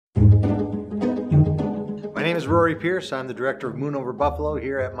My name is Rory Pierce. I'm the director of Moon Over Buffalo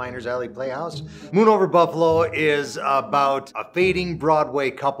here at Miners Alley Playhouse. Moon Over Buffalo is about a fading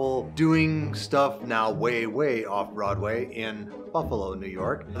Broadway couple doing stuff now way off Broadway in Buffalo, New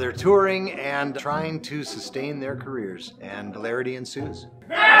York. They're touring and trying to sustain their careers, and hilarity ensues.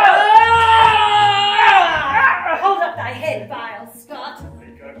 Hold up thy head, vile Scot!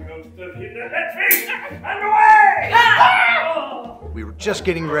 We were just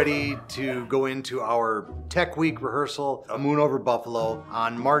getting ready to go into our Tech Week rehearsal of Moon Over Buffalo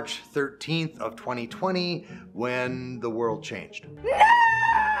on March 13th of 2020 when the world changed.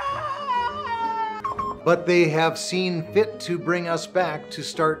 But they have seen fit to bring us back to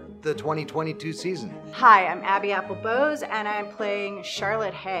start the 2022 season. Hi, I'm Abby Applebose, and I'm playing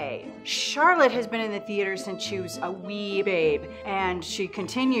Charlotte Hay. Charlotte has been in the theater since she was a wee babe, and she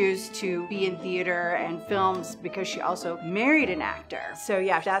continues to be in theater and films because she also married an actor. So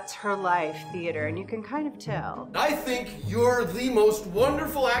yeah, that's her life, theater, and you can kind of tell. I think you're the most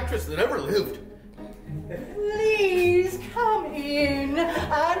wonderful actress that ever lived. Please come in.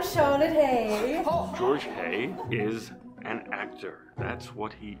 I'm Charlotte Hay. George Hay is an actor. That's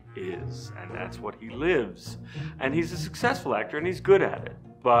what he is, and that's what he lives. And he's a successful actor, and he's good at it.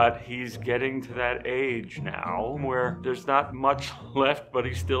 But he's getting to that age now where there's not much left, but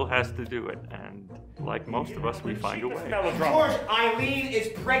he still has to do it. And like most of us, we find a way. George, Eileen is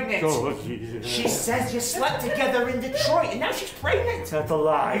pregnant. She says you slept together in Detroit, and now she's pregnant. That's a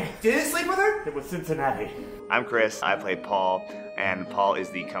lie. Didn't sleep with her? It was Cincinnati. I'm Chris. I play Paul, and Paul is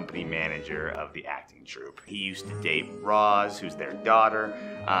the company manager of the acting troupe. He used to date Roz, who's their daughter,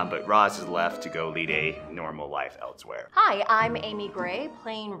 but Roz has left to go lead a normal life elsewhere. Hi, I'm Amy Gray,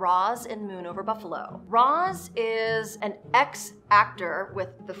 playing Roz in Moon Over Buffalo. Roz is an ex-actor with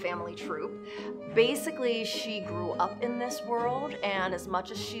the family troupe. Basically, she grew up in this world, and as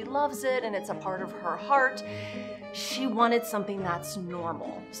much as she loves it and it's a part of her heart, she wanted something that's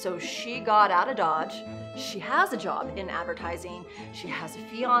normal. So she got out of Dodge. She has a job in advertising. She has a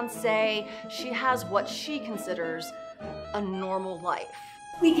fiance. She has what she considers a normal life.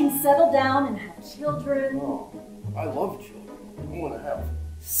 We can settle down and have children. Oh, I love children. I want to have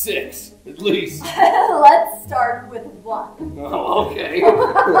 6, at least. Let's start with 1. Oh, okay. All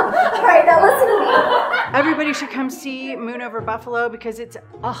right, now listen to me. Everybody should come see Moon Over Buffalo because it's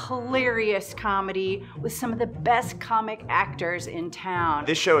a hilarious comedy with some of the best comic actors in town.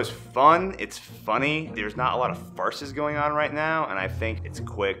 This show is fun, it's funny, there's not a lot of farces going on right now, and I think it's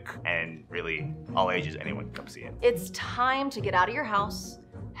quick and really all ages, anyone can come see it. It's time to get out of your house,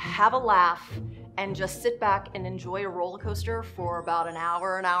 have a laugh, and just sit back and enjoy a roller coaster for about an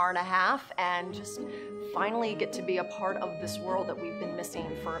hour and a half, and just finally get to be a part of this world that we've been missing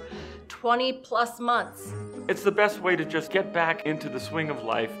for 20+ months. It's the best way to just get back into the swing of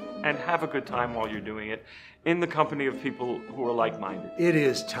life and have a good time while you're doing it in the company of people who are like-minded. It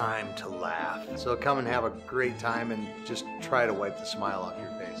is time to laugh. So come and have a great time and just try to wipe the smile off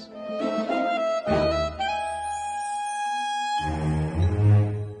your face.